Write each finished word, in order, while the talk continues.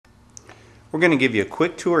We're going to give you a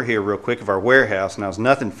quick tour here real quick of our warehouse. Now, it's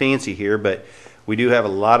nothing fancy here, but we do have a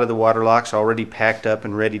lot of the Waterlox already packed up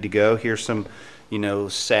and ready to go. Here's some,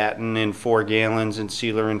 satin in 4 gallons and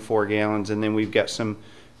sealer in 4 gallons, and then we've got some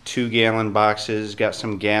 2-gallon boxes, got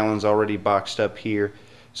some gallons already boxed up here.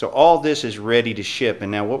 So all this is ready to ship.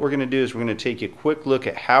 And now what we're going to do is we're going to take a quick look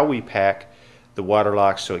at how we pack the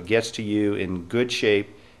Waterlox so it gets to you in good shape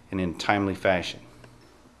and in timely fashion.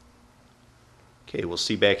 Okay, we'll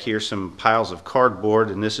see back here some piles of cardboard,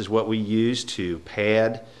 and this is what we use to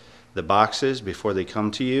pad the boxes before they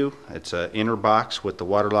come to you. It's an inner box with the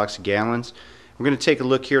Waterlox gallons. We're going to take a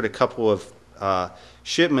look here at a couple of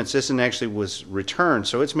shipments. This one actually was returned,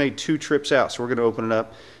 so it's made 2 trips out. So we're going to open it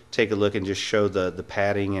up, take a look, and just show the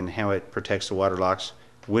padding and how it protects the Waterlox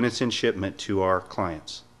when it's in shipment to our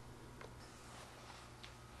clients.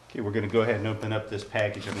 Okay, we're going to go ahead and open up this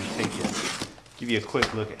package. I'm going to give you a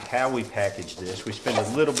quick look at how we package this. We spend a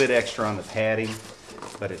little bit extra on the padding,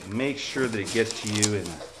 but it makes sure that it gets to you in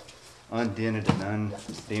undented and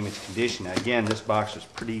undamaged condition. Now, again, this box was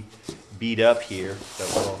pretty beat up here, so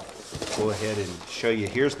we'll go ahead and show you.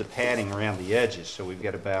 Here's the padding around the edges. So we've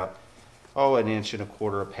got about 1.25 inches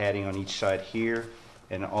of padding on each side here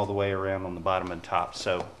and all the way around on the bottom and top.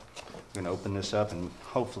 So we're going to open this up, and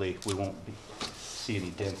hopefully we won't see any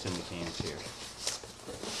dents in the cans here.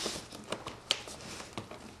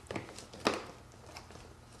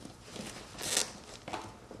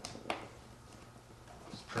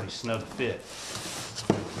 Pretty snug fit.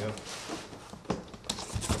 There we go.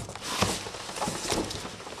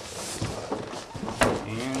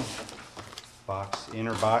 And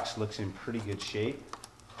inner box looks in pretty good shape.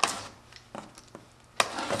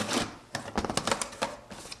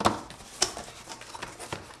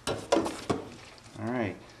 All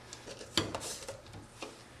right.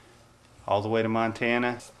 All the way to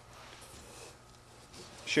Montana.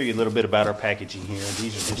 Show you a little bit about our packaging here.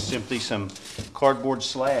 These are just simply some cardboard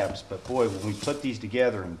slabs, but boy, when we put these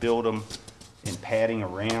together and build them in padding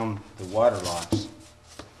around the Waterlox,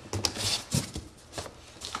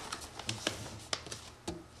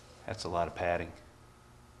 that's a lot of padding,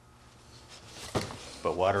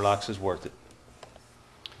 but Waterlox is worth it.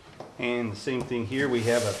 And the same thing here, we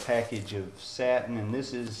have a package of satin, and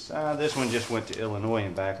this one just went to Illinois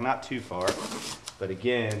and back, not too far, but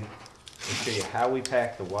again, we'll show you how we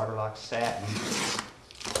pack the Waterlox satin.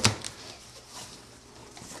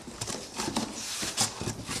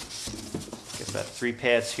 Got about 3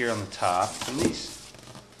 pads here on the top, and these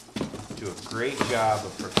do a great job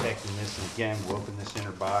of protecting this. And again, we'll open this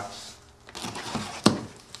inner box.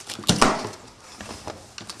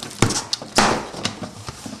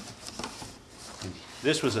 And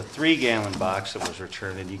this was a 3-gallon box that was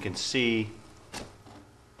returned, and you can see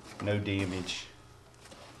no damage.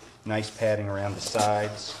 Nice padding around the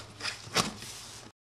sides.